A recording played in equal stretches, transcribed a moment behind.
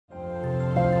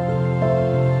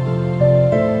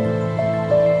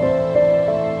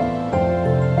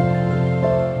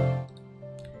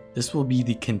This will be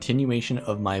the continuation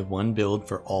of my one build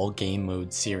for all game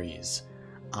modes series.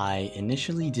 I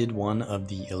initially did one of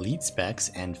the elite specs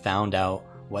and found out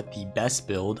what the best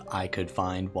build I could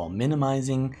find while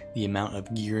minimizing the amount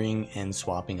of gearing and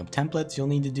swapping of templates you'll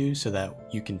need to do so that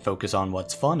you can focus on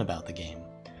what's fun about the game.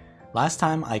 Last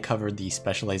time I covered the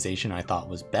specialization I thought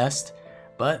was best,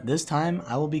 but this time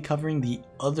I will be covering the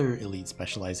other elite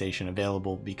specialization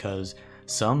available because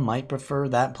some might prefer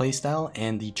that playstyle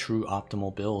and the true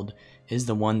optimal build is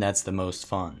the one that's the most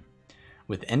fun.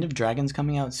 With End of Dragons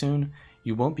coming out soon,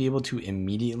 you won't be able to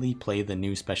immediately play the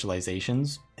new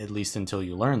specializations, at least until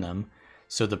you learn them,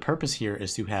 so the purpose here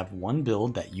is to have one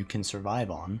build that you can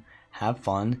survive on, have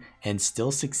fun, and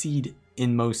still succeed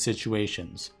in most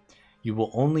situations. You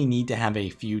will only need to have a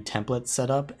few templates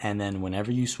set up, and then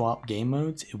whenever you swap game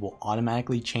modes, it will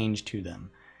automatically change to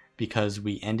them. Because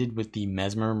we ended with the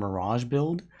Mesmer Mirage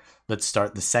build, let's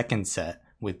start the second set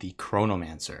with the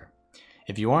Chronomancer.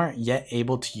 If you aren't yet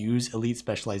able to use elite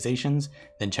specializations,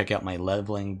 then check out my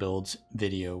leveling builds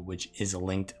video, which is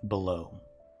linked below.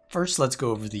 First, let's go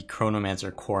over the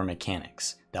Chronomancer core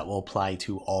mechanics that will apply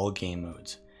to all game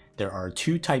modes. There are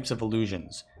two types of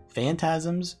illusions,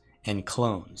 phantasms and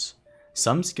clones.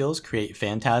 Some skills create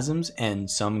phantasms and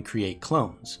some create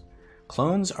clones.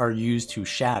 Clones are used to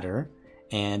shatter,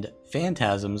 and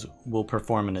phantasms will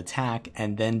perform an attack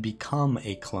and then become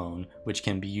a clone, which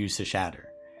can be used to shatter.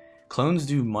 Clones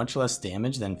do much less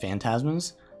damage than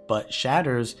phantasms, but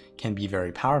shatters can be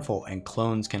very powerful and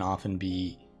clones can often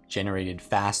be generated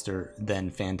faster than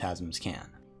phantasms can.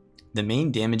 The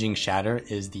main damaging shatter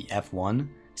is the F1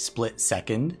 split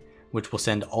second, which will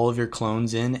send all of your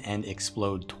clones in and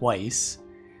explode twice.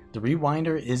 The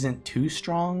rewinder isn't too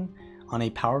strong on a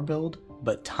power build,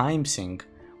 but time sync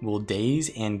will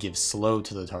daze and give slow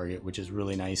to the target, which is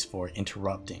really nice for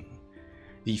interrupting.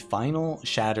 The final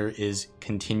shatter is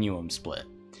continuum split,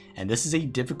 and this is a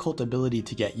difficult ability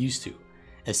to get used to.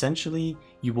 Essentially,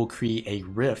 you will create a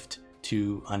rift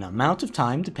to an amount of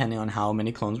time depending on how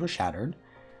many clones were shattered.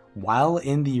 While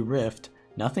in the rift,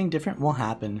 nothing different will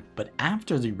happen, but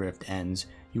after the rift ends,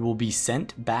 you will be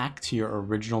sent back to your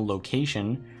original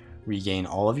location, regain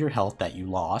all of your health that you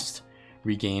lost,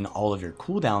 regain all of your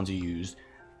cooldowns you used,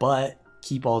 but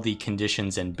keep all the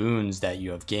conditions and boons that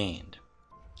you have gained.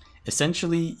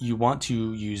 Essentially, you want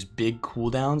to use big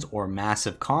cooldowns or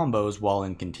massive combos while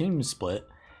in continuum split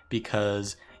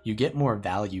because you get more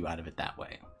value out of it that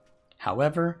way.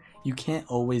 However, you can't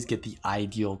always get the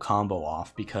ideal combo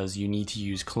off because you need to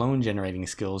use clone generating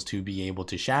skills to be able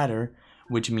to shatter,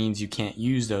 which means you can't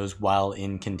use those while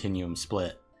in continuum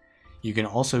split. You can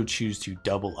also choose to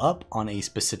double up on a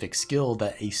specific skill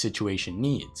that a situation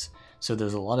needs, so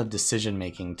there's a lot of decision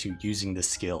making to using the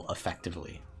skill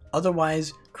effectively.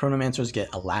 Otherwise, Chronomancers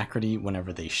get alacrity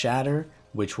whenever they shatter,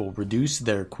 which will reduce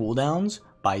their cooldowns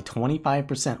by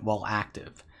 25% while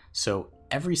active. So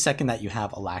every second that you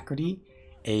have alacrity,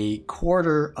 a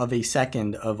quarter of a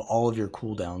second of all of your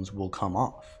cooldowns will come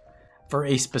off. For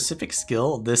a specific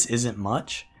skill, this isn't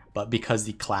much, but because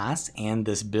the class and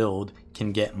this build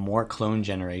can get more clone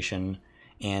generation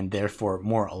and therefore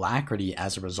more alacrity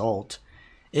as a result,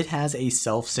 it has a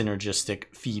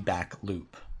self-synergistic feedback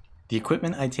loop. The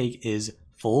equipment I take is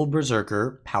full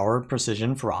Berserker, Power,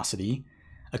 Precision, Ferocity.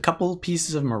 A couple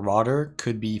pieces of Marauder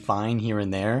could be fine here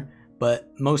and there,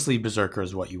 but mostly Berserker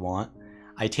is what you want.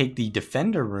 I take the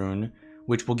Defender rune,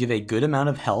 which will give a good amount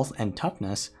of health and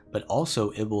toughness, but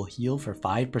also it will heal for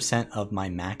 5% of my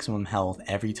maximum health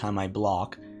every time I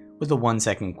block with a 1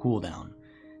 second cooldown.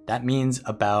 That means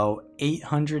about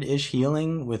 800-ish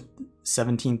healing with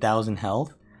 17,000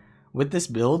 health. With this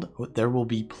build, there will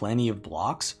be plenty of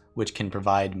blocks, which can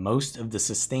provide most of the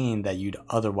sustain that you'd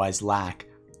otherwise lack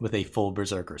with a full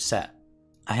Berserker set.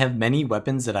 I have many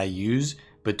weapons that I use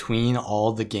between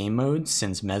all the game modes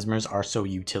since Mesmers are so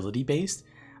utility based,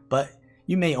 but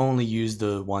you may only use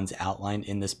the ones outlined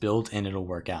in this build and it'll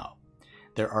work out.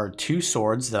 There are two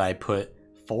swords that I put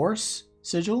Force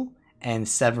Sigil and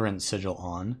Severance Sigil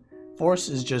on. Force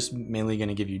is just mainly going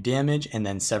to give you damage, and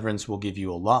then Severance will give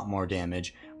you a lot more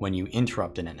damage when you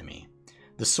interrupt an enemy.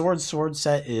 The sword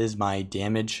set is my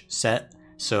damage set,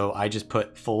 so I just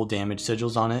put full damage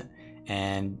sigils on it,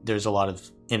 and there's a lot of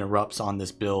interrupts on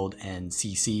this build and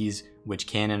CCs which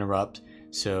can interrupt,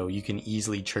 so you can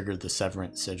easily trigger the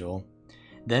Severance Sigil.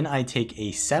 Then I take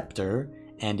a Scepter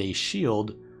and a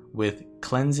Shield with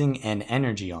Cleansing and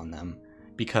Energy on them,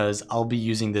 because I'll be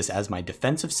using this as my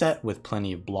defensive set with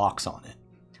plenty of blocks on it.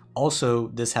 Also,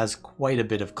 this has quite a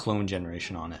bit of clone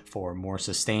generation on it for more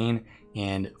sustain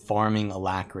and farming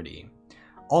alacrity.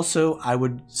 Also, I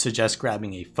would suggest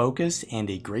grabbing a focus and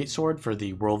a greatsword for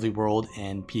the WvW World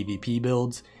and PvP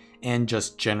builds, and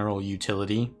just general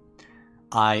utility.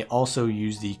 I also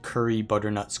use the curry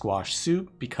butternut squash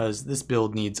soup because this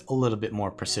build needs a little bit more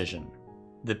precision.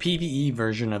 The PvE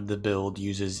version of the build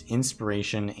uses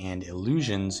inspiration and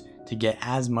illusions to get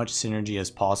as much synergy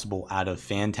as possible out of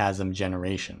phantasm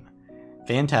generation.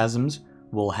 Phantasms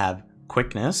will have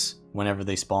quickness whenever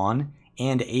they spawn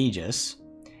and Aegis,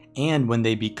 and when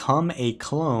they become a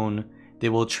clone, they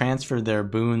will transfer their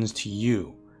boons to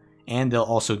you, and they'll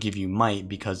also give you might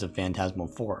because of phantasmal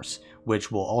force, which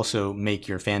will also make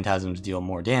your phantasms deal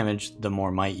more damage the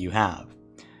more might you have.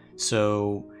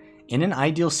 So in an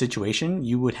ideal situation,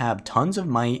 you would have tons of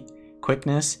might,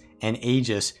 quickness, and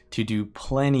Aegis to do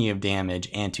plenty of damage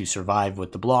and to survive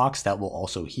with the blocks that will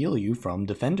also heal you from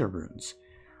defender runes.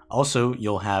 Also,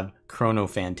 you'll have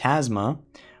Chronophantasma,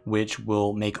 which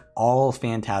will make all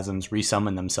phantasms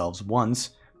resummon themselves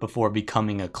once before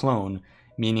becoming a clone,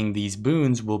 meaning these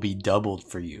boons will be doubled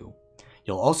for you.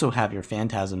 You'll also have your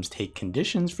phantasms take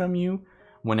conditions from you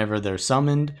whenever they're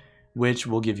summoned, which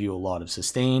will give you a lot of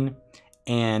sustain,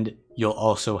 and you'll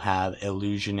also have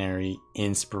illusionary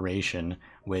inspiration,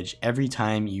 which every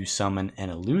time you summon an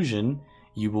illusion,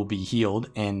 you will be healed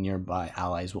and nearby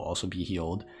allies will also be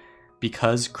healed.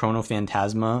 Because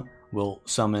Chronophantasma will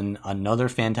summon another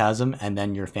phantasm and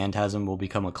then your phantasm will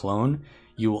become a clone,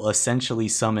 you will essentially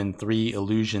summon 3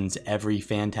 illusions every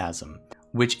phantasm,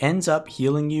 which ends up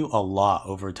healing you a lot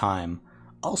over time.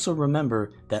 Also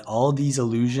remember that all these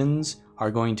illusions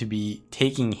are going to be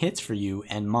taking hits for you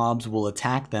and mobs will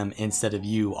attack them instead of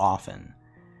you often.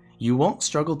 You won't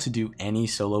struggle to do any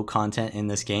solo content in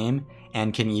this game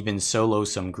and can even solo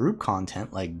some group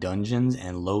content like dungeons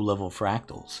and low level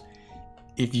fractals.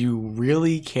 If you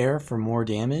really care for more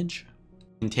damage,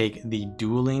 you can take the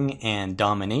dueling and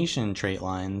domination trait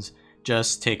lines,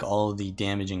 just take all of the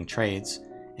damaging traits,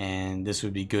 and this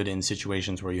would be good in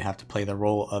situations where you have to play the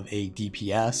role of a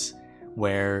DPS,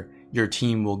 where your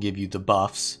team will give you the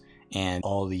buffs and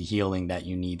all the healing that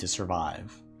you need to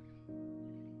survive.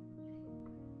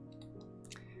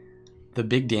 The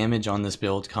big damage on this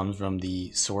build comes from the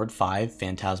Sword 5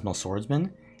 Phantasmal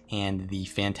Swordsman and the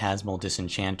Phantasmal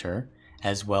Disenchanter,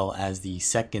 as well as the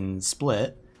second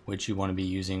split, which you want to be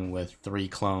using with 3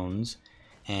 clones.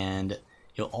 And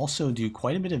you'll also do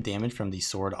quite a bit of damage from the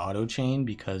Sword Auto Chain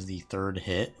because the third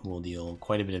hit will deal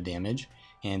quite a bit of damage,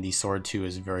 and the Sword 2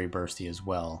 is very bursty as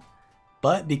well.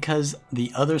 But because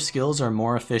the other skills are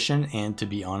more efficient and, to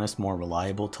be honest, more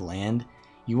reliable to land,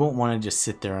 you won't want to just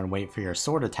sit there and wait for your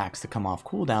sword attacks to come off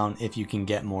cooldown if you can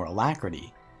get more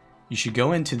alacrity. You should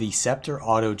go into the Scepter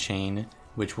Auto Chain,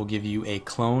 which will give you a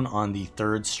clone on the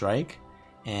third strike,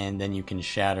 and then you can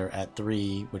shatter at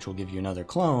 3, which will give you another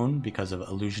clone because of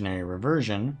illusionary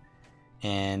reversion,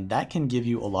 and that can give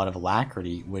you a lot of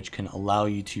alacrity, which can allow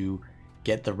you to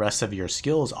get the rest of your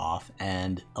skills off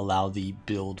and allow the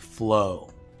build flow.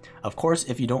 Of course,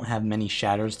 if you don't have many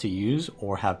shatters to use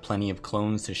or have plenty of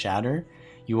clones to shatter,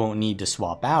 you won't need to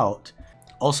swap out.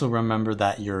 Also remember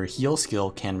that your heal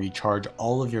skill can recharge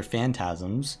all of your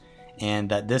phantasms, and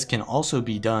that this can also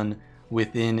be done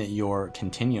within your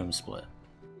continuum split.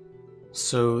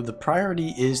 So the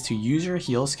priority is to use your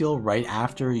heal skill right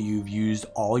after you've used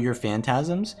all your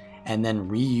phantasms, and then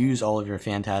reuse all of your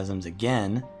phantasms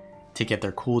again to get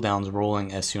their cooldowns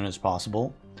rolling as soon as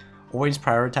possible. Always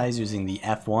prioritize using the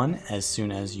F1 as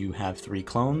soon as you have 3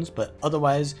 clones, but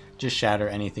otherwise just shatter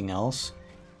anything else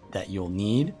that you'll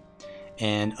need.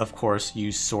 And of course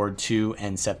use Sword 2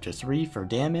 and Scepter 3 for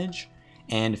damage,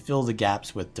 and fill the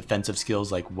gaps with defensive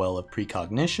skills like Well of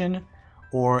Precognition,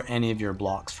 or any of your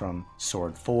blocks from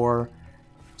Sword 4,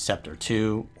 Scepter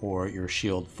 2, or your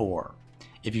Shield 4.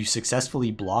 If you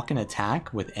successfully block an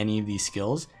attack with any of these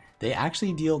skills, they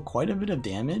actually deal quite a bit of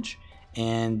damage,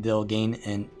 and they'll gain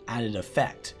an added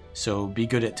effect, so be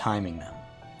good at timing them.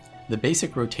 The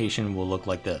basic rotation will look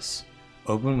like this.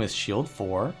 Open with Shield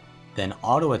 4, then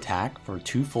auto attack for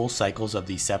 2 full cycles of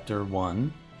the Scepter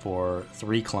 1 for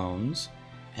 3 clones,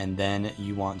 and then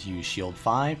you want to use Shield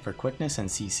 5 for quickness and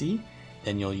CC.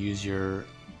 Then you'll use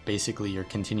basically your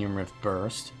Continuum Rift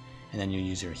Burst, and then you'll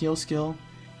use your heal skill,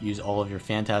 use all of your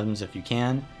phantasms if you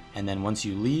can, and then once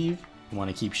you leave, you want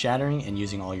to keep shattering and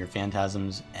using all your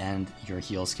phantasms and your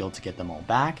heal skill to get them all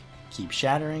back. Keep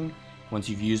shattering. Once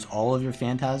you've used all of your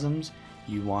phantasms,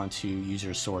 you want to use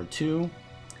your Sword 2,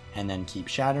 and then keep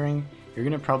shattering. You're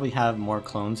going to probably have more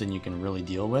clones than you can really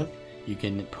deal with. You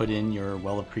can put in your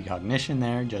Well of Precognition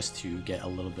there just to get a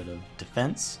little bit of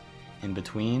defense in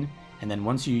between, And then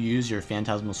once you use your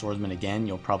Phantasmal Swordsman again,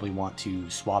 you'll probably want to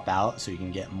swap out so you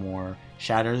can get more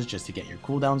shatters just to get your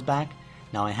cooldowns back.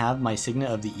 Now I have my Signet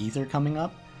of the Ether coming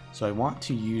up, so I want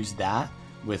to use that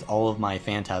with all of my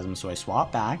Phantasms, so I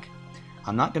swap back.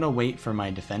 I'm not going to wait for my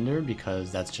Defender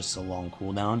because that's just a long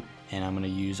cooldown, and I'm going to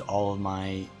use all of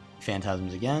my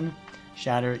Phantasms again.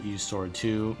 Shatter, use Sword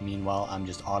 2, meanwhile I'm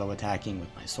just auto-attacking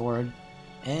with my sword,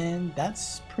 and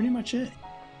that's pretty much it.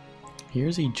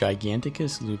 Here's a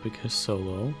Giganticus Lupicus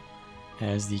solo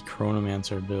as the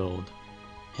Chronomancer build.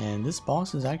 And this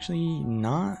boss is actually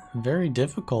not very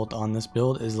difficult on this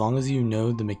build as long as you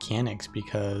know the mechanics,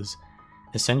 because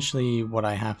essentially what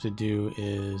I have to do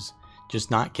is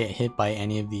just not get hit by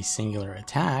any of these singular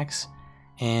attacks.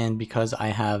 And because I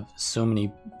have so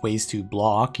many ways to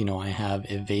block, you know, I have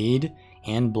evade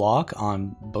and block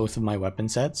on both of my weapon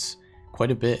sets,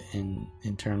 quite a bit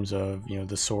in terms of, you know,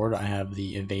 the sword. I have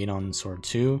the evade on sword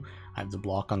 2, I have the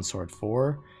block on sword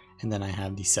 4, and then I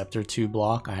have the scepter 2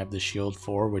 block, I have the shield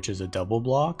 4, which is a double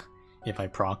block if I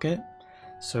proc it.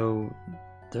 So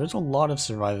there's a lot of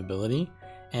survivability,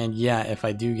 and yeah, if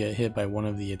I do get hit by one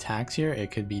of the attacks here,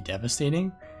 it could be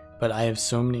devastating, but I have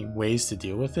so many ways to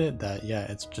deal with it that yeah,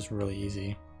 it's just really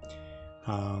easy.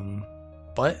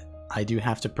 But I do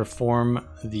have to perform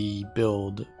the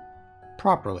build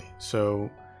properly.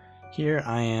 So here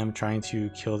I am trying to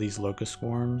kill these locust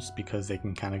swarms because they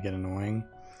can kind of get annoying,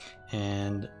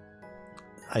 and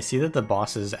I see that the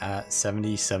boss is at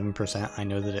 77%. I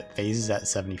know that it phases at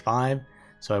 75,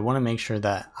 so I want to make sure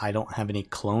that I don't have any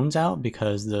clones out,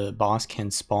 because the boss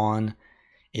can spawn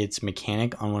its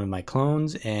mechanic on one of my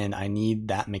clones, and I need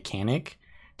that mechanic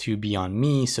to be on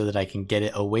me so that I can get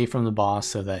it away from the boss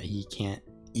so that he can't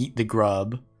eat the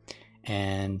grub.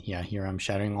 And yeah, here I'm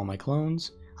shattering all my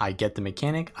clones. I get the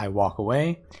mechanic, I walk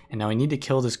away, and now I need to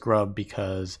kill this grub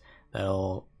because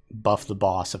that'll buff the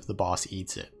boss if the boss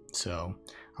eats it. So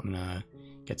I'm gonna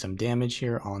get some damage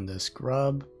here on this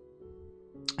grub,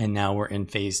 and now we're in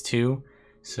phase 2.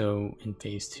 So in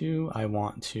phase 2, I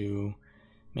want to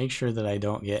make sure that I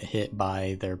don't get hit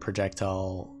by their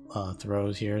projectile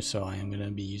throws here, so I am going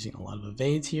to be using a lot of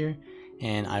evades here,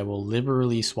 and I will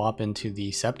liberally swap into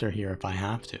the scepter here if I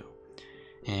have to.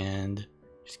 And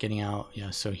just getting out, yeah,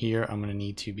 so here I'm going to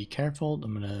need to be careful.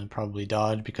 I'm going to probably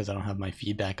dodge because I don't have my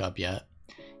feedback up yet.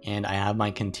 And I have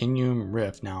my Continuum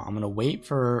Rift. Now I'm going to wait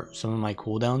for some of my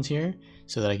cooldowns here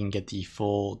so that I can get the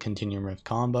full Continuum Rift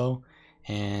combo.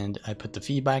 And I put the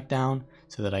feedback down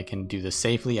so that I can do this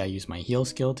safely. I use my heal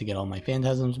skill to get all my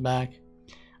Phantasms back.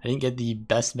 I didn't get the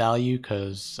best value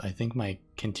because I think my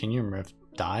Continuum Rift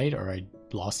died, or I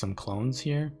lost some clones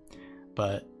here.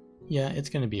 But yeah, it's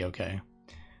going to be okay.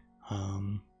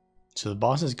 So the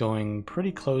boss is going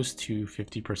pretty close to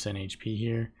 50% HP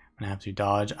here. I have to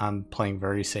dodge. I'm playing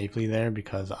very safely there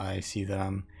because I see that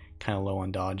I'm kind of low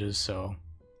on dodges, so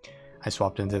I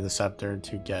swapped into the scepter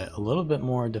to get a little bit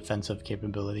more defensive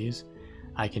capabilities.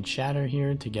 I can shatter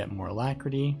here to get more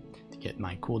alacrity, to get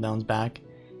my cooldowns back,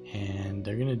 and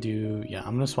they're gonna do, yeah,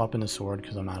 I'm gonna swap in the sword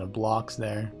because I'm out of blocks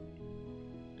there.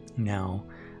 Now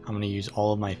I'm gonna use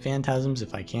all of my Phantasms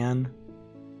if I can,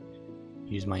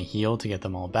 use my heal to get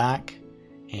them all back,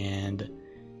 and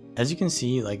as you can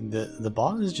see, like the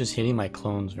boss is just hitting my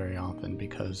clones very often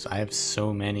because I have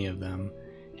so many of them,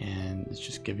 and it's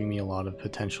just giving me a lot of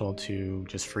potential to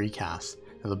just free cast.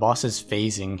 Now the boss is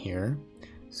phasing here,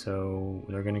 so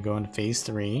they're going to go into phase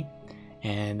 3,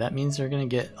 and that means they're going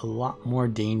to get a lot more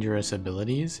dangerous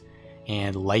abilities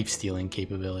and life stealing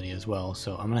capability as well.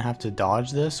 So I'm going to have to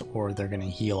dodge this or they're going to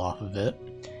heal off of it.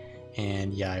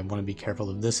 And yeah, I want to be careful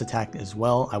of this attack as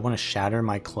well. I want to shatter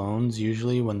my clones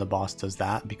usually when the boss does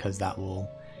that, because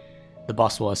the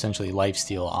boss will essentially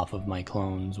lifesteal off of my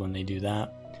clones when they do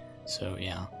that. So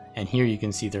yeah, and here you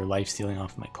can see they're lifestealing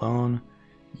off my clone.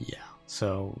 Yeah,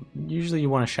 so usually you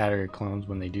want to shatter your clones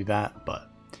when they do that, but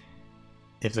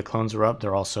if the clones are up,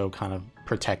 they're also kind of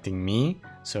protecting me.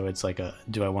 So it's like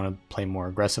do I want to play more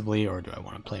aggressively or do I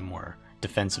want to play more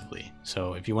defensively?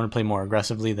 So if you want to play more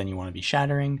aggressively, then you want to be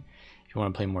shattering. If you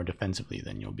want to play more defensively,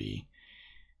 then you'll be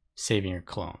saving your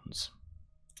clones.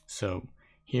 So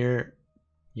here,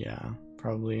 yeah,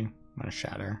 probably I'm gonna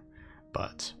shatter,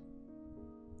 but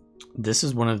this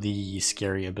is one of the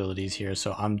scary abilities here.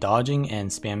 So I'm dodging and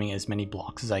spamming as many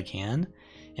blocks as I can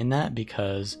in that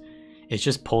because it's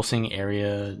just pulsing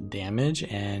area damage,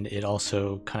 and it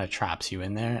also kind of traps you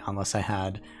in there. Unless I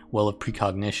had Well of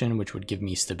Precognition, which would give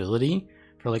me stability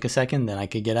for like a second, then I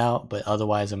could get out, but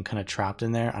otherwise I'm kind of trapped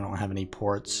in there. I don't have any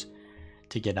ports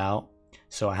to get out,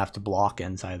 so I have to block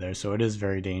inside there, so it is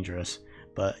very dangerous.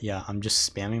 But yeah, I'm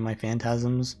just spamming my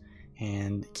Phantasms,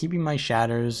 and keeping my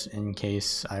shatters in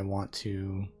case I want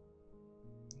to,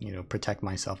 you know, protect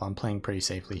myself. I'm playing pretty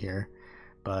safely here,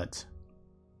 but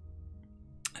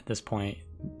at this point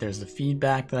there's the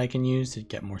feedback that I can use to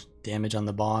get more damage on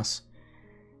the boss,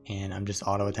 and I'm just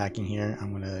auto attacking here.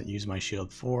 I'm gonna use my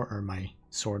shield 4 or my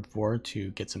sword 4 to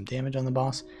get some damage on the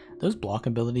boss. Those block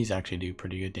abilities actually do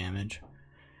pretty good damage,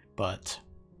 but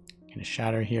I'm gonna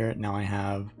shatter here. Now I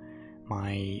have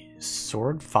my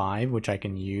sword 5, which I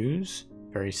can use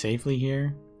very safely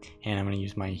here, and I'm gonna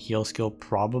use my heal skill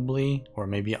probably, or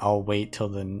maybe I'll wait till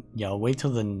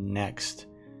the next.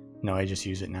 No, I just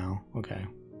use it now. Okay.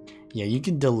 Yeah, you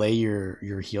can delay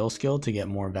your heal skill to get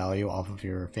more value off of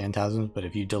your phantasms, but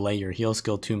if you delay your heal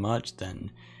skill too much,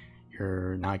 then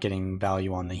you're not getting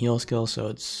value on the heal skill, so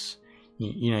it's,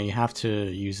 you know, you have to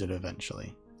use it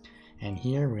eventually. And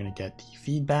here we're gonna get the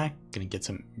feedback, gonna get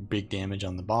some big damage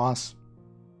on the boss,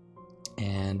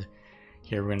 and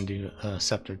here we're gonna do a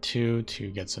Scepter 2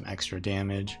 to get some extra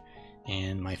damage,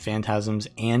 and my phantasms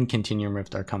and Continuum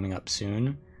Rift are coming up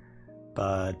soon.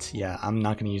 But yeah, I'm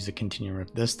not going to use the Continuum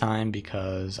Rift this time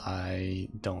because I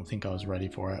don't think I was ready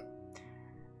for it.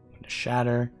 I'm going to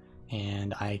shatter,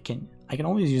 and I can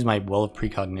always use my Well of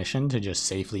Precognition to just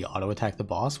safely auto attack the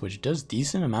boss, which does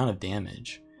decent amount of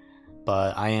damage.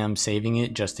 But I am saving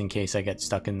it just in case I get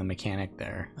stuck in the mechanic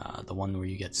there, the one where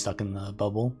you get stuck in the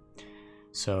bubble.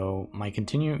 So my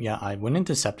I went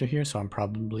into Scepter here, so I'm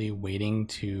probably waiting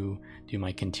to do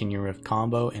my Continuum Rift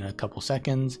combo in a couple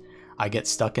seconds. I get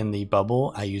stuck in the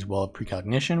bubble, I use Well of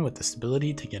Precognition with the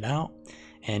stability to get out,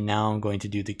 and now I'm going to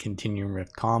do the Continuum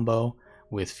Rift combo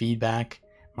with feedback,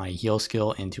 my heal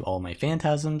skill into all my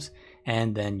phantasms,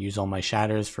 and then use all my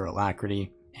shatters for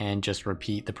alacrity, and just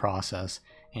repeat the process.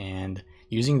 And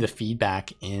using the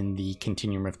feedback in the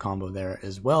Continuum Rift combo there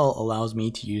as well allows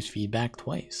me to use feedback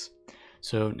twice.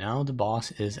 So now the boss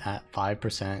is at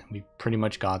 5%, we pretty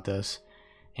much got this.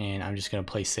 And I'm just going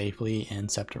to play safely and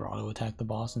Scepter auto attack the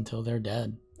boss until they're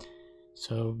dead.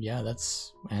 So yeah,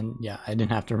 I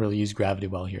didn't have to really use Gravity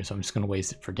Well here, so I'm just going to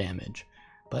waste it for damage.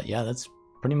 But yeah, that's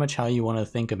pretty much how you want to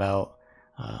think about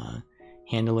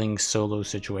handling solo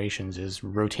situations, is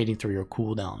rotating through your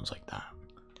cooldowns like that.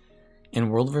 In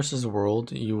World vs.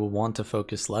 World, you will want to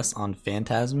focus less on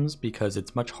phantasms because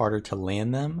it's much harder to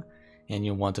land them, and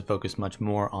you'll want to focus much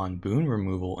more on boon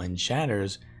removal and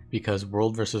shatters, because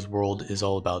World vs. World is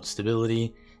all about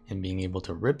stability, and being able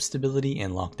to rip stability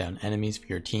and lock down enemies for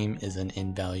your team is an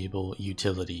invaluable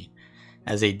utility.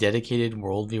 As a dedicated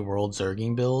World v World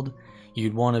Zerging build,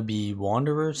 you'd want to be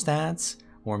Wanderer stats,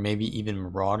 or maybe even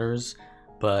Marauders,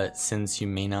 but since you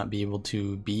may not be able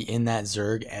to be in that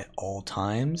Zerg at all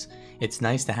times, it's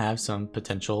nice to have some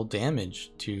potential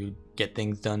damage to get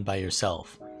things done by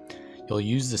yourself. You'll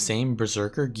use the same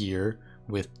Berserker gear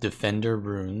with Defender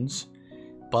runes,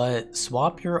 but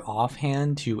swap your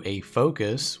offhand to a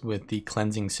focus with the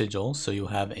Cleansing Sigil, so you'll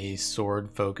have a sword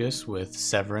focus with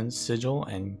Severance Sigil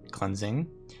and Cleansing,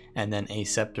 and then a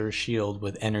Scepter shield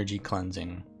with Energy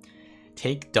Cleansing.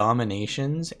 Take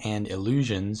Dominations and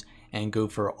Illusions and go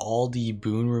for all the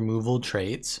boon removal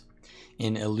traits.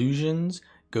 In Illusions,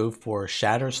 go for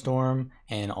Shatterstorm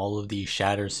and all of the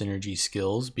Shatter synergy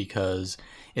skills, because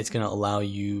it's going to allow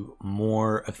you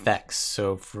more effects.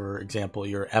 So for example,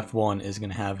 your F1 is going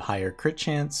to have higher crit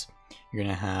chance, you're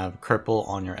going to have Cripple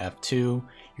on your F2, you're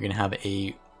going to have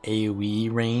a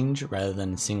AoE range rather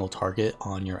than a single target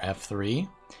on your F3,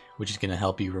 which is going to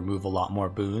help you remove a lot more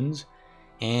boons,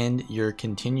 and your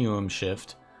Continuum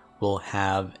Shift will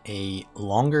have a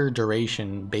longer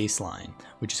duration baseline,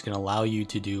 which is going to allow you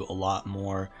to do a lot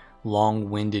more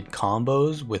long-winded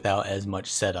combos without as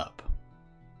much setup.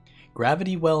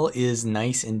 Gravity Well is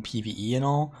nice in PvE and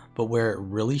all, but where it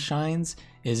really shines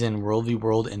is in World v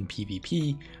World and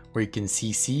PvP, where you can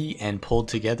CC and pull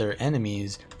together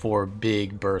enemies for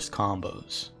big burst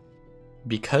combos.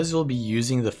 Because you'll be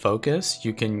using the focus,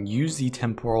 you can use the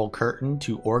Temporal Curtain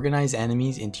to organize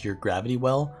enemies into your Gravity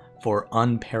Well for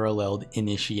unparalleled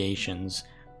initiations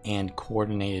and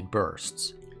coordinated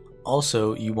bursts.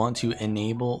 Also, you want to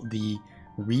enable the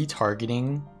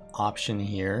retargeting option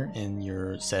here in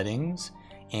your settings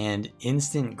and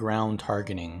instant ground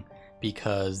targeting,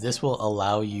 because this will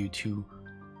allow you to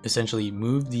essentially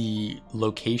move the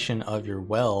location of your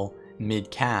well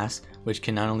mid-cast, which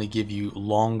can not only give you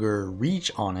longer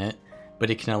reach on it, but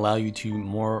it can allow you to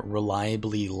more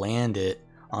reliably land it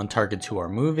on targets who are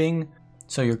moving.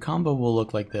 So your combo will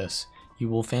look like this. You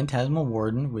will Phantasmal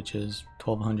Warden, which is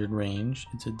 1200 range.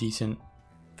 It's a decent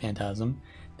phantasm.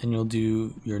 Then you'll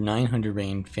do your 900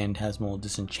 range Phantasmal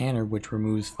Disenchanter, which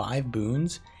removes 5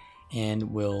 boons and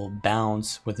will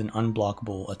bounce with an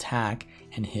unblockable attack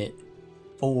and hit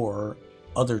for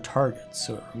other targets.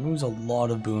 So it removes a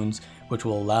lot of boons, which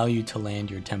will allow you to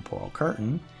land your Temporal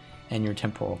Curtain, and your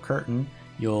Temporal Curtain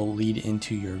you'll lead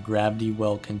into your Gravity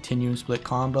Well Continuum Split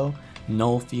combo,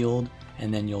 Null Field,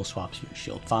 and then you'll swap to your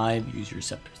Shield 5, use your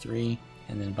Scepter 3,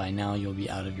 and then by now you'll be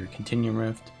out of your Continuum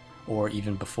Rift, or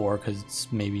even before, because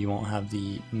maybe you won't have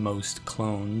the most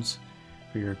clones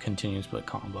for your Continuum Split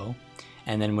combo.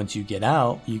 And then once you get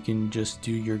out, you can just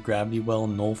do your Gravity Well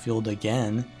Null Field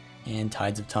again and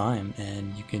Tides of Time,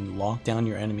 and you can lock down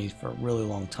your enemies for a really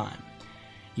long time.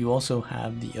 You also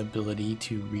have the ability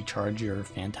to recharge your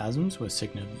Phantasms with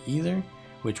Signet of the Ether,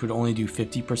 which would only do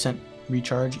 50%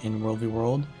 recharge in World v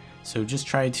World. So just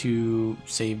try to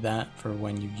save that for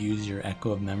when you use your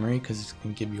Echo of Memory, because it's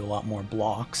going to give you a lot more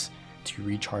blocks to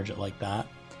recharge it like that.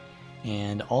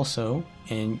 And also,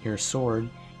 in your sword,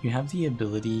 you have the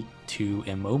ability to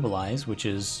immobilize, which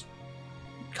is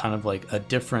kind of like a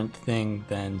different thing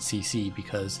than CC,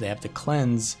 because they have to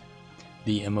cleanse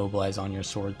the immobilize on your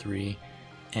sword 3,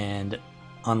 and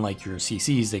unlike your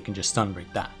CCs, they can just stun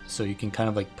break that. So you can kind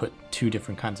of like put two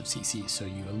different kinds of CCs. So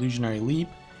you Illusionary Leap,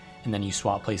 and then you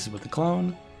swap places with the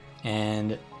clone,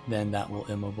 and then that will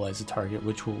immobilize the target,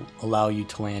 which will allow you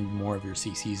to land more of your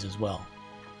CCs as well.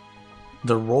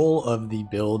 The role of the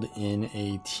build in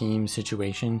a team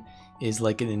situation is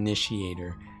like an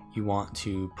initiator. You want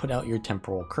to put out your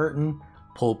Temporal Curtain,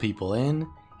 pull people in,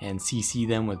 and CC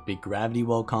them with big Gravity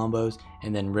Well combos,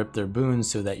 and then rip their boons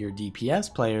so that your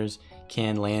DPS players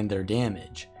can land their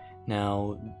damage.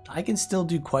 Now, I can still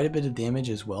do quite a bit of damage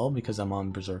as well because I'm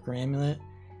on Berserker Amulet,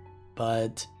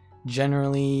 but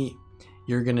generally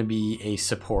you're going to be a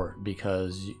support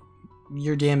because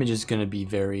your damage is going to be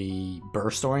very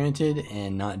burst oriented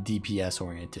and not DPS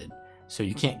oriented. So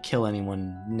you can't kill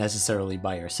anyone necessarily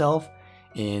by yourself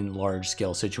in large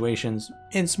scale situations.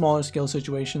 In smaller scale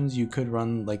situations, you could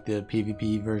run like the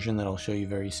PvP version that I'll show you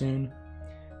very soon.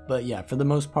 But yeah, for the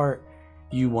most part,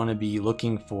 you want to be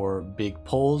looking for big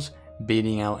pulls,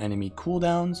 baiting out enemy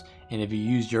cooldowns, and if you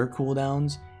use your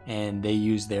cooldowns and they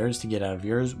use theirs to get out of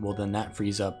yours, well then that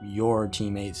frees up your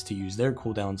teammates to use their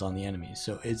cooldowns on the enemies.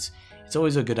 So it's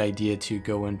always a good idea to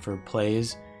go in for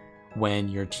plays when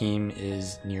your team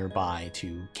is nearby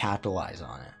to capitalize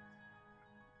on it.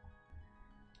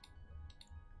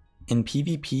 In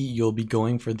PvP, you'll be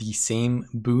going for the same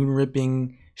boon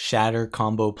ripping shatter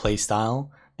combo playstyle,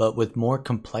 but with more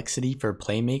complexity for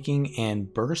playmaking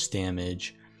and burst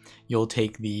damage. You'll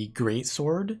take the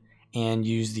Greatsword and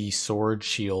use the Sword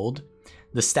Shield.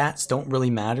 The stats don't really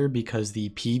matter because the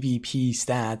PvP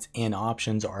stats and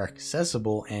options are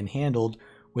accessible and handled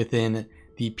within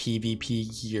the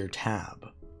PvP Gear tab.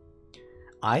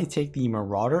 I take the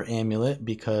Marauder Amulet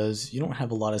because you don't have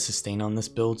a lot of sustain on this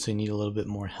build, so you need a little bit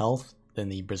more health than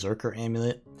the Berserker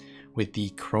Amulet, with the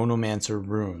Chronomancer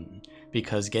Rune,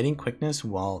 because getting quickness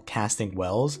while casting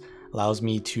wells allows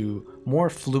me to more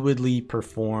fluidly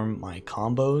perform my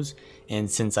combos, and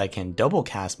since I can double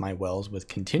cast my wells with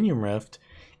Continuum Rift,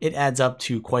 it adds up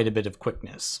to quite a bit of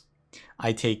quickness.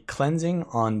 I take Cleansing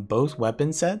on both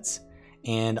weapon sets,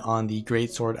 and on the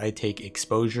Greatsword I take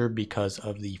Exposure because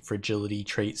of the Fragility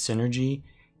trait synergy,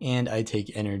 and I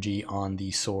take Energy on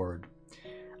the sword.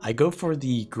 I go for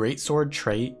the Greatsword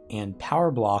trait and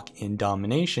Power Block in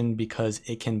Domination because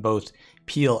it can both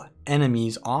peel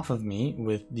enemies off of me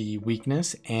with the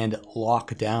weakness and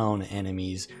lock down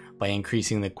enemies by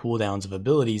increasing the cooldowns of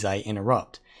abilities I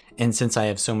interrupt. And since I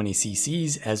have so many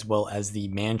CCs, as well as the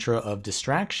Mantra of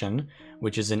Distraction,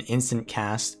 which is an instant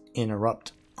cast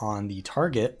interrupt on the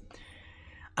target,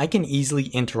 I can easily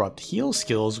interrupt heal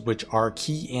skills, which are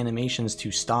key animations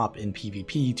to stop in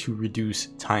PvP to reduce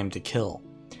time to kill.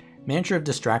 Mantra of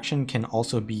Distraction can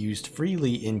also be used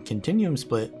freely in Continuum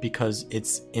Split because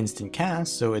it's instant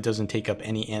cast, so it doesn't take up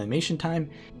any animation time,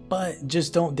 but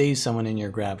just don't daze someone in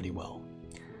your Gravity Well.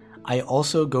 I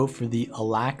also go for the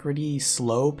Alacrity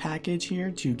Slow package here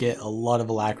to get a lot of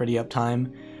Alacrity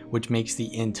uptime, which makes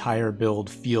the entire build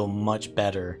feel much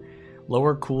better.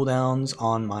 Lower cooldowns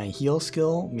on my heal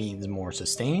skill means more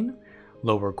sustain.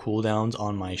 Lower cooldowns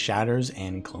on my shatters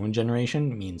and clone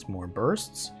generation means more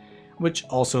bursts, which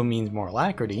also means more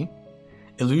alacrity.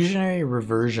 Illusionary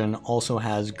Reversion also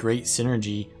has great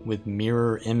synergy with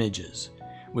Mirror Images,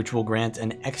 which will grant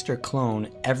an extra clone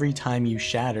every time you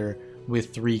shatter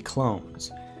with 3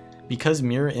 clones. Because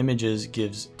Mirror Images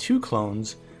gives 2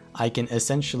 clones, I can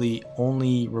essentially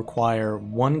only require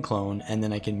 1 clone, and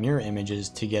then I can Mirror Images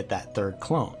to get that 3rd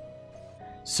clone.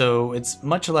 So it's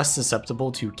much less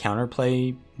susceptible to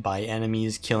counterplay by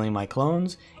enemies killing my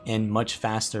clones, and much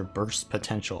faster burst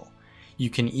potential. You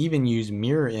can even use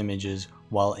Mirror Images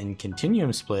while in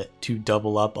Continuum Split to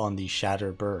double up on the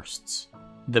shatter bursts.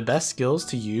 The best skills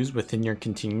to use within your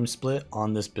Continuum Split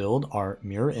on this build are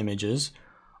Mirror Images,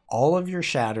 all of your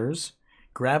shatters,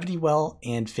 Gravity Well,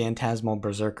 and Phantasmal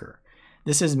Berserker.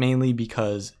 This is mainly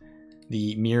because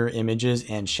the mirror images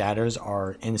and shatters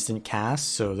are instant casts,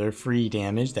 so they're free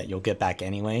damage that you'll get back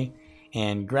anyway.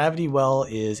 And Gravity Well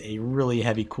is a really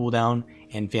heavy cooldown,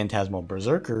 and Phantasmal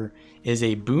Berserker is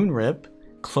a boon rip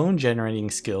clone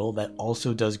generating skill that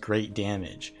also does great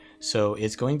damage. So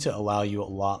it's going to allow you a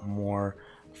lot more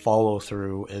follow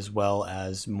through as well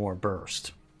as more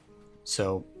burst.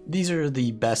 So these are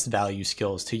the best value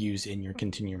skills to use in your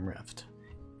Continuum Rift.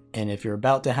 And if you're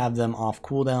about to have them off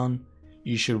cooldown,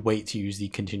 you should wait to use the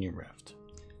Continuum Rift.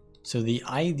 So the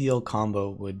ideal combo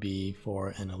would be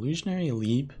for an Illusionary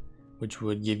Leap, which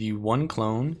would give you one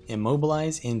clone,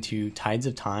 immobilize into Tides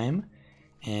of Time,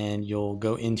 and you'll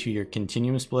go into your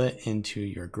Continuum Split into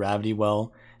your Gravity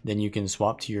Well. Then you can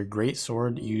swap to your Great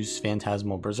Sword, use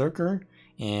Phantasmal Berserker,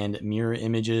 and mirror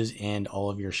images and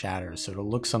all of your shatters. So it'll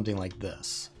look something like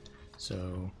this.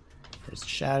 So there's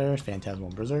Shatter, Phantasmal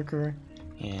Berserker,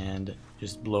 and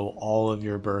just blow all of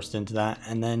your burst into that,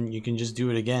 and then you can just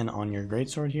do it again on your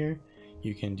greatsword here.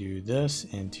 You can do this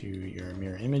into your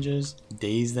mirror images,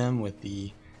 daze them with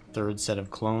the third set of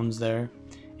clones there,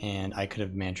 and I could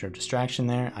have Mantra of Distraction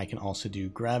there. I can also do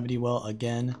Gravity Well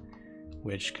again,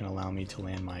 which can allow me to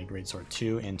land my greatsword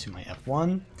 2 into my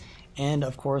F1, and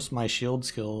of course my shield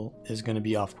skill is going to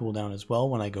be off cooldown as well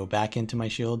when I go back into my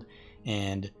shield,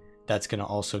 and that's going to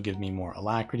also give me more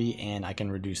alacrity, and I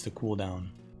can reduce the cooldown.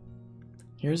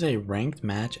 Here's a ranked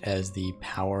match as the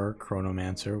Power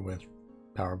Chronomancer with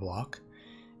Power Block,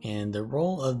 and the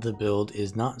role of the build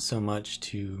is not so much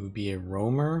to be a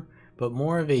roamer, but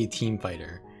more of a team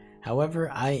fighter.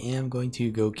 However, I am going to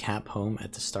go cap home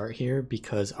at the start here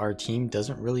because our team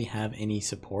doesn't really have any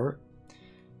support.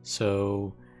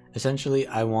 So essentially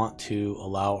I want to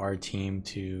allow our team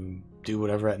to do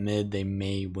whatever at mid. They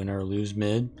may win or lose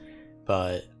mid,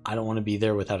 but I don't want to be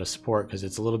there without a support because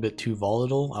it's a little bit too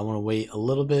volatile. I want to wait a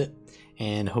little bit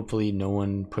and hopefully no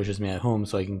one pushes me at home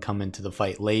so I can come into the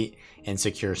fight late and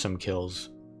secure some kills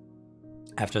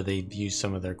after they use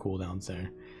some of their cooldowns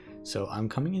there. So I'm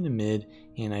coming into mid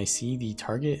and I see the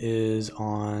target is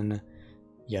on,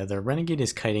 yeah, their Renegade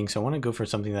is kiting, so I want to go for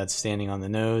something that's standing on the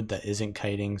node that isn't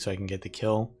kiting so I can get the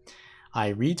kill.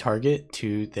 I retarget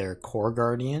to their Core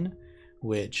Guardian,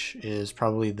 which is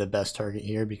probably the best target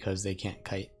here because they can't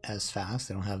kite as fast.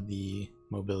 They don't have the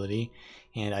mobility.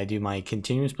 And I do my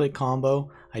Continuum Split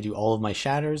combo. I do all of my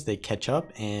shatters. They catch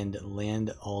up and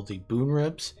land all the boon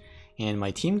rips. And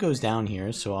my team goes down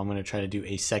here, so I'm going to try to do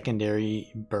a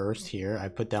secondary burst here. I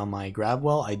put down my grab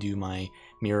well. I do my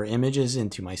mirror images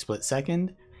into my split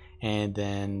second. And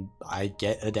then I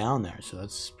get a down there. So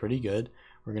that's pretty good.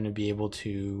 We're going to be able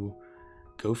to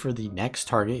go for the next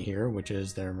target here, which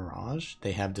is their Mirage.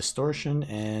 They have Distortion,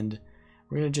 and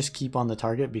we're going to just keep on the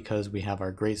target because we have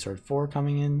our Greatsword 4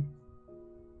 coming in,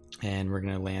 and we're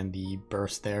going to land the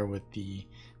burst there with the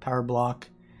power block.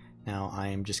 Now I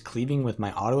am just cleaving with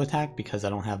my auto attack because I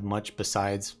don't have much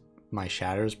besides my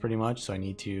shatters pretty much, so I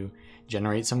need to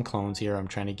generate some clones here. I'm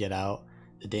trying to get out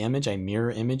the damage. I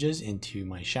mirror images into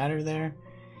my shatter there,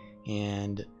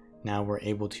 and now we're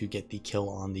able to get the kill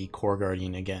on the Core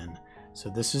Guardian again. So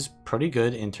this is pretty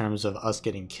good in terms of us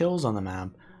getting kills on the map,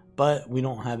 but we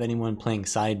don't have anyone playing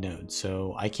side nodes,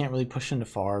 so I can't really push into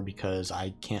far because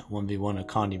I can't 1v1 a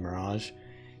Condi Mirage.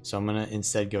 So I'm going to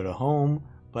instead go to home,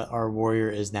 but our warrior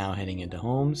is now heading into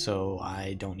home, so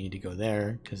I don't need to go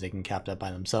there because they can cap that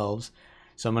by themselves.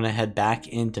 So I'm going to head back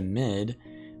into mid,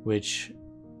 which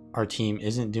our team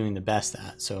isn't doing the best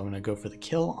at. So I'm going to go for the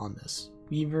kill on this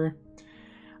Weaver.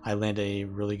 I land a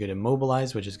really good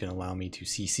immobilize, which is going to allow me to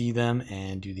CC them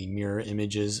and do the mirror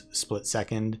images split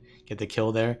second, get the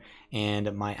kill there.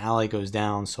 And my ally goes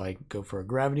down, so I go for a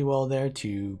gravity well there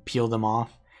to peel them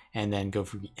off, and then go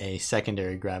for a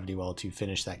secondary gravity well to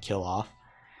finish that kill off.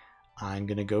 I'm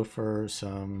going to go for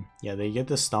some, yeah, they get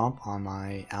the stomp on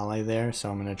my ally there,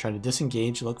 so I'm going to try to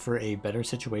disengage, look for a better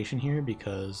situation here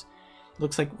because it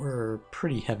looks like we're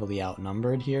pretty heavily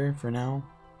outnumbered here for now.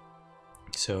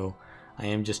 So I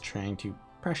am just trying to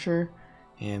pressure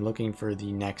and looking for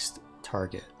the next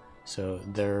target. So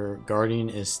their Guardian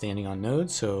is standing on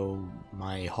node, so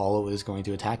my Hollow is going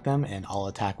to attack them, and I'll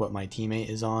attack what my teammate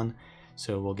is on,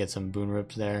 so we'll get some boon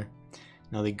rips there.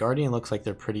 Now the Guardian looks like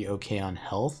they're pretty okay on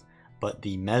health, but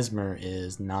the Mesmer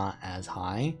is not as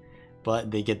high, but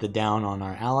they get the down on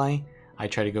our ally. I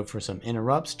try to go for some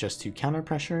interrupts just to counter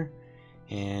pressure,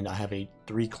 and I have a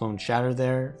 3 clone shatter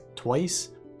there twice,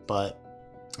 but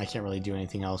I can't really do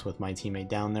anything else with my teammate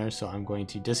down there, so I'm going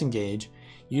to disengage,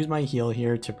 use my heal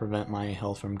here to prevent my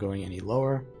health from going any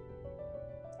lower.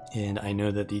 And I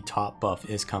know that the top buff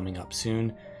is coming up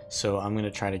soon, so I'm going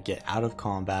to try to get out of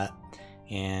combat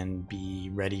and be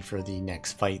ready for the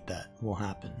next fight that will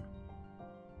happen.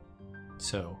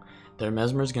 So their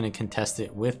Mesmer is going to contest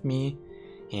it with me,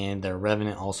 and their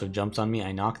Revenant also jumps on me.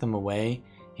 I knock them away,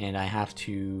 and I have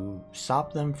to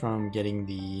stop them from getting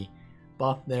the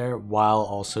buff there while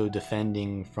also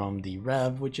defending from the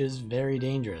Rev, which is very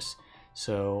dangerous.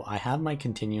 So I have my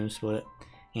Continuum Split,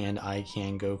 and I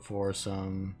can go for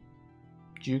some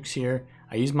jukes here.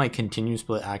 I use my Continuum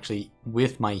Split actually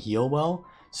with my heal well,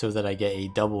 so that I get a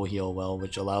double heal well,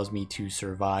 which allows me to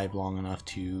survive long enough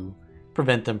to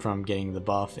prevent them from getting the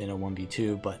buff in a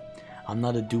 1v2, but I'm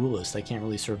not a duelist. I can't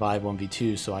really survive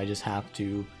 1v2, so I just have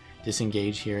to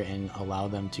disengage here and allow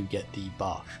them to get the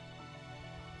buff.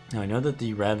 Now I know that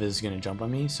the Rev is going to jump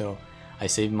on me, so I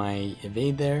save my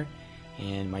evade there,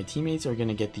 and my teammates are going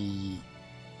to get the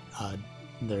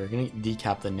they're going to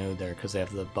decap the node there because they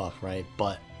have the buff, right?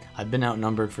 But I've been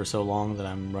outnumbered for so long that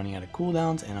I'm running out of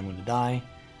cooldowns and I'm going to die,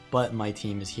 but my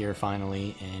team is here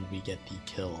finally and we get the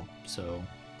kill. So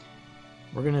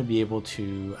we're going to be able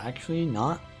to actually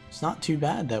it's not too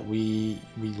bad that we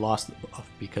lost the buff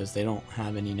because they don't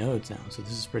have any nodes now, so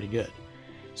this is pretty good.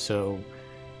 So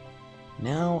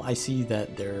now I see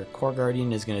that their Core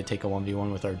Guardian is going to take a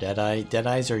 1v1 with our Deadeye.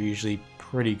 Deadeyes are usually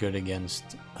pretty good against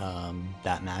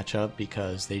that matchup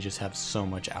because they just have so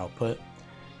much output.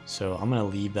 So I'm going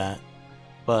to leave that,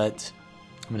 but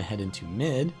I'm going to head into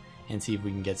mid and see if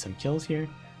we can get some kills here.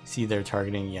 See they're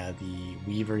targeting, yeah, the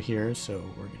Weaver here, so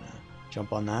we're going to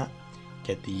jump on that,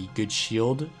 get the good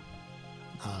shield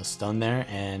stun there,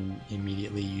 and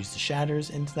immediately use the shatters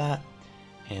into that,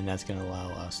 and that's going to allow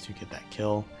us to get that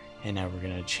kill. And now we're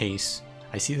going to chase.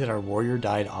 I see that our warrior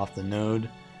died off the node,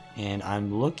 and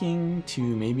I'm looking to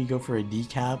maybe go for a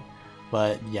decap,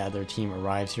 but yeah, their team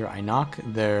arrives here. I knock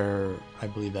their, I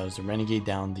believe that was the renegade,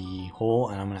 down the hole,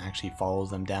 and I'm going to actually follow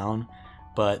them down,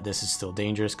 but this is still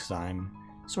dangerous because I'm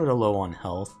sort of low on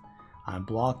health. I'm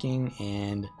blocking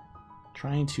and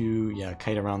trying to, yeah,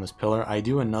 kite around this pillar. I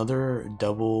do another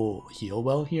double heal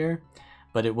well here,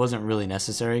 but it wasn't really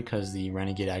necessary because the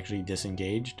renegade actually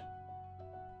disengaged,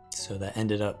 so that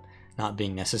ended up not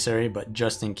being necessary, but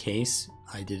just in case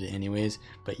I did it anyways.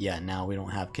 But yeah, now we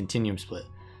don't have Continuum Split,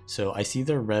 so I see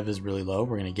their Rev is really low.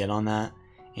 We're gonna get on that,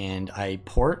 and I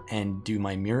port and do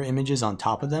my mirror images on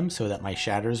top of them so that my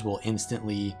shatters will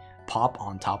instantly pop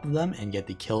on top of them and get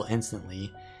the kill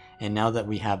instantly. And now that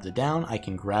we have the down, I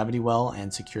can Gravity Well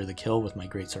and secure the kill with my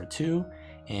Greatsword 2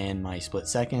 and my Split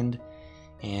Second,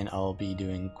 and I'll be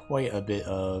doing quite a bit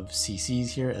of CCs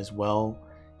here as well.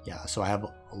 Yeah, so I have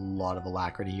a lot of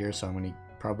alacrity here, so I'm going to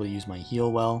probably use my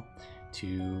heal well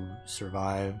to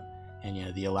survive. And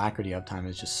yeah, the alacrity uptime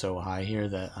is just so high here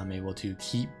that I'm able to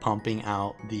keep pumping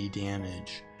out the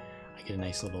damage. I get a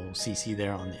nice little CC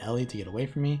there on the Ellie to get away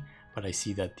from me, but I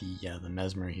see that the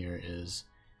Mesmer here is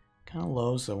kind of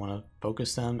low, so I want to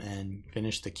focus them and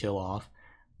finish the kill off.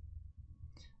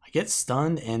 I get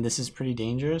stunned, and this is pretty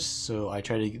dangerous, so I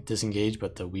try to disengage,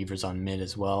 but the Weaver's on mid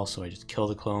as well, so I just kill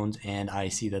the clones, and I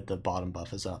see that the bottom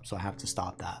buff is up, so I have to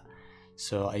stop that.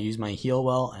 So I use my heal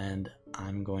well, and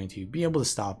I'm going to be able to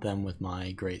stop them with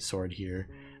my great sword here.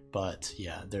 But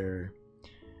yeah, they're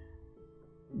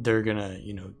gonna,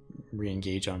 you know,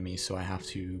 re-engage on me, so I have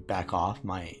to back off.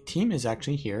 My team is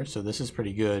actually here, so this is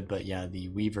pretty good, but yeah, the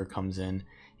Weaver comes in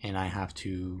and I have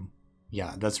to,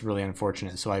 yeah, that's really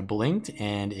unfortunate. So I blinked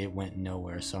and it went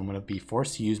nowhere, so I'm going to be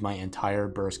forced to use my entire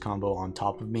burst combo on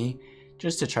top of me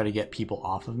just to try to get people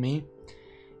off of me,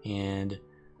 and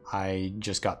I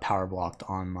just got power blocked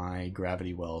on my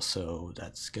Gravity Well, so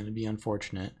that's going to be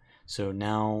unfortunate. So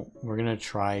now we're going to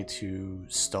try to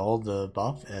stall the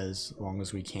buff as long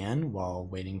as we can while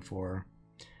waiting for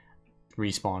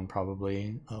respawn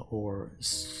probably, or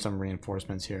some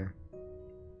reinforcements here.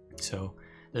 So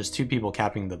there's 2 people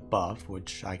capping the buff,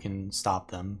 which I can stop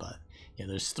them, but yeah,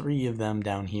 there's 3 of them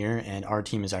down here, and our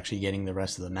team is actually getting the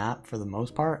rest of the map for the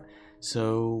most part.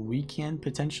 So we can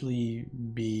potentially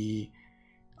be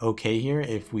okay here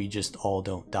if we just all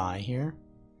don't die here.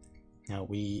 Now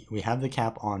we have the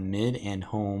cap on mid and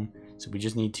home, so we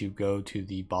just need to go to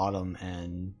the bottom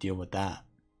and deal with that.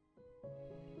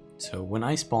 So when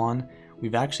I spawn,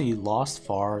 we've actually lost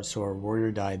far, so our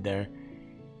warrior died there,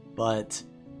 but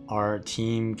our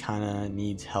team kind of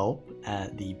needs help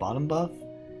at the bottom buff,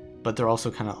 but they're also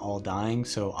kind of all dying.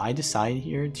 So I decide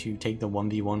here to take the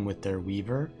 1v1 with their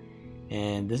Weaver,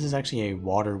 and this is actually a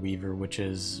water Weaver, which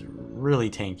is really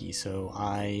tanky, so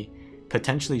I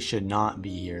potentially should not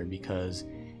be here, because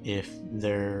if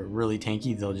they're really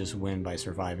tanky, they'll just win by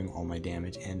surviving all my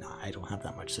damage, and I don't have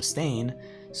that much sustain,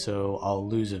 so I'll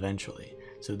lose eventually.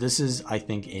 So this is, I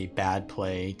think, a bad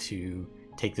play to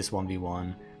take this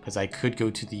 1v1, because I could go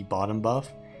to the bottom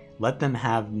buff, let them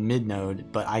have mid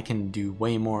node, but I can do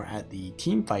way more at the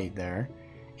team fight there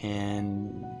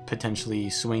and potentially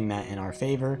swing that in our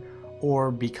favor,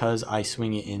 or because I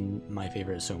swing it in my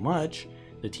favor so much,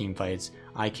 the team fights,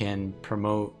 I can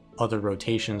promote other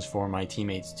rotations for my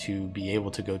teammates to be able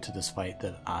to go to this fight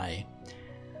that I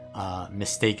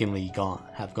mistakenly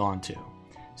have gone to.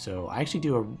 So I actually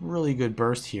do a really good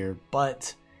burst here,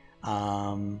 but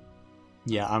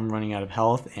yeah, I'm running out of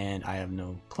health and I have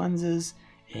no cleanses,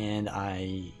 and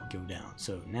I go down.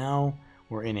 So now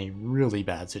we're in a really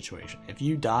bad situation. If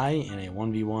you die in a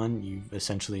 1v1, you've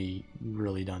essentially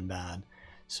really done bad.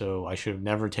 So I should have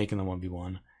never taken the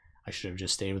 1v1. I should have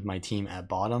just stayed with my team at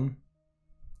bottom.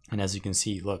 And as you can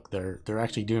see, look, they're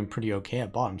actually doing pretty okay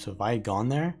at bottom. So if I had gone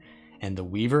there and the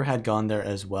Weaver had gone there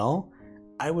as well,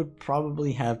 I would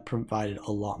probably have provided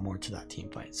a lot more to that team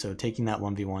fight. So taking that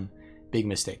 1v1, big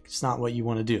mistake. It's not what you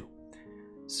want to do.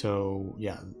 So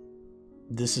yeah,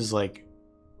 this is like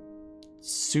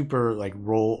super like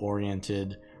role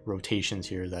oriented rotations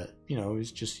here that, you know,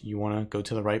 is just, you want to go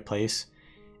to the right place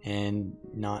and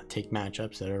not take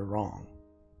matchups that are wrong.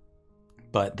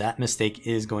 But that mistake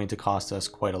is going to cost us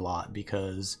quite a lot,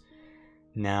 because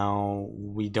now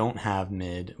we don't have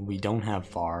mid, we don't have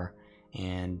far,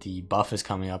 and the buff is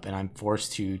coming up, and I'm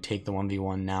forced to take the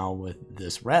 1v1 now with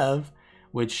this Rev,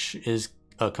 which is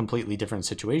a completely different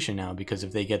situation now, because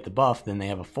if they get the buff, then they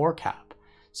have a 4 cap.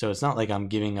 So it's not like I'm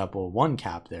giving up a 1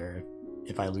 cap there.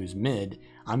 If I lose mid,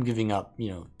 I'm giving up,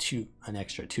 you know, an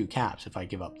extra 2 caps if I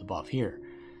give up the buff here.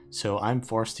 So I'm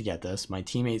forced to get this. My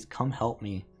teammates come help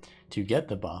me to get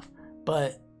the buff,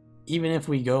 but even if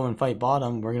we go and fight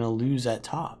bottom, we're gonna lose at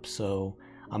top. So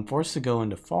I'm forced to go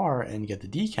into far and get the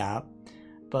decap,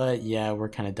 but yeah, we're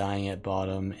kind of dying at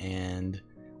bottom, and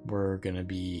we're gonna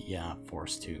be, yeah,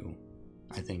 forced to,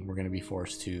 I think we're gonna be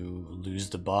forced to lose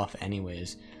the buff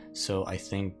anyways. So I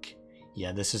think,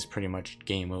 yeah, this is pretty much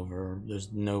game over.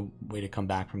 There's no way to come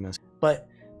back from this, but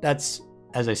that's,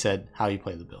 as I said, how you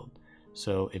play the build.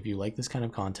 So if you like this kind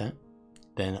of content,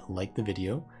 then like the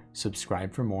video,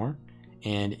 subscribe for more,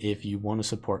 and if you want to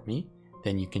support me,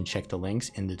 then you can check the links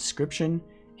in the description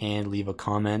and leave a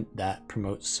comment that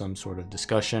promotes some sort of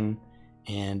discussion.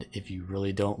 And if you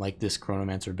really don't like this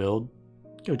Chronomancer build,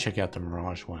 go check out the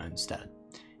Mirage one instead.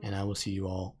 And I will see you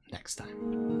all next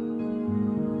time.